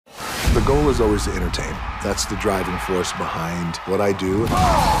The goal is always to entertain. That's the driving force behind what I do.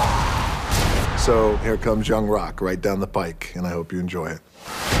 So here comes Young Rock right down the pike, and I hope you enjoy it.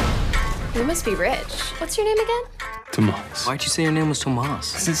 You must be rich. What's your name again? Tomas. Why'd you say your name was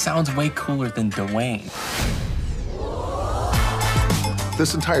Tomas? Because it sounds way cooler than Dwayne.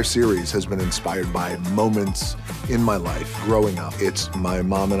 This entire series has been inspired by moments in my life growing up. It's my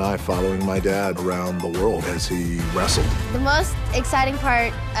mom and I following my dad around the world as he wrestled. The most exciting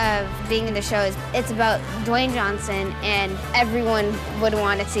part of being in the show is it's about Dwayne Johnson, and everyone would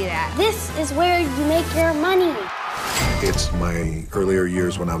want to see that. This is where you make your money. It's my earlier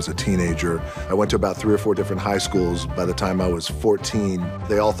years when I was a teenager. I went to about 3 or 4 different high schools. By the time I was 14,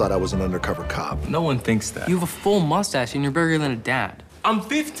 they all thought I was an undercover cop. No one thinks that. You have a full mustache and you're bigger than a dad. I'm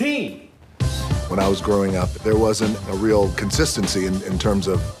 15. When I was growing up, there wasn't a real consistency in terms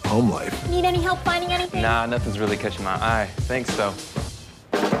of home life. Need any help finding anything? Nah, nothing's really catching my eye. Thanks, though.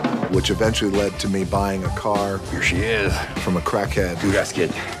 Which eventually led to me buying a car. Here she is. From a crackhead. Who got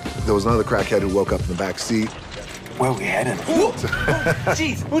skid? There was another crackhead who woke up in the back seat. Where are we heading?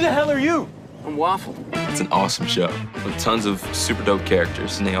 Jeez, who the hell are you? I'm Waffle. It's an awesome show with tons of super dope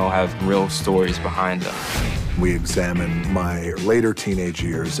characters, and they all have real stories behind them. We examined my later teenage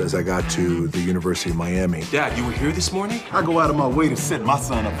years as I got to the University of Miami. Dad, you were here this morning? I go out of my way to set my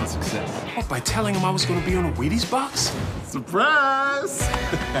son up for success. What, by telling him I was going to be on a Wheaties box? Surprise!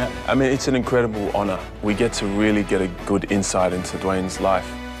 I mean, it's an incredible honor. We get to really get a good insight into Dwayne's life.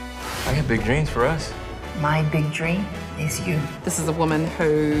 I got big dreams for us. My big dream is you. This is a woman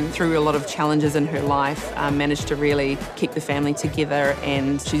who, through a lot of challenges in her life, managed to really keep the family together,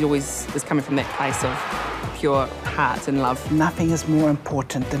 and she always was coming from that place of pure heart and love. Nothing is more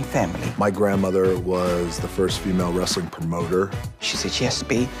important than family. My grandmother was the first female wrestling promoter. She said she has to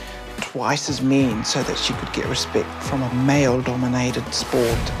be twice as mean so that she could get respect from a male-dominated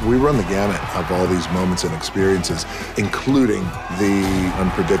sport. We run the gamut of all these moments and experiences, including the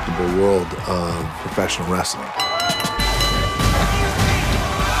unpredictable world of professional wrestling.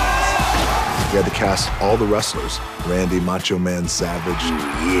 We had to cast all the wrestlers. Randy, Macho Man, Savage. Ooh,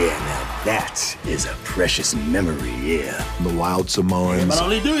 yeah, now that is a precious memory, yeah. The Wild Samoans.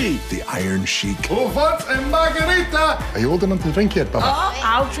 The Iron Sheik. What a margarita! Are you old enough to drink yet, Papa?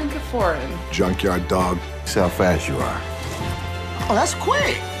 I'll drink it for him. Junkyard Dog. See how fast you are. Oh, that's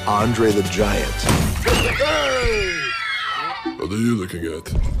quick. Andre the Giant. What are you looking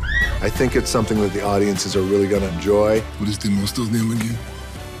at? I think it's something that the audiences are really going to enjoy. What is the monster's name again?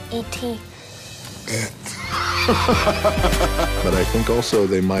 E.T. But I think also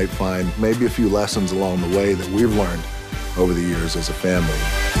they might find maybe a few lessons along the way that we've learned over the years as a family.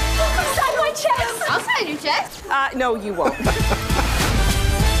 Sign my chest! I'll sign your chest. No, you won't.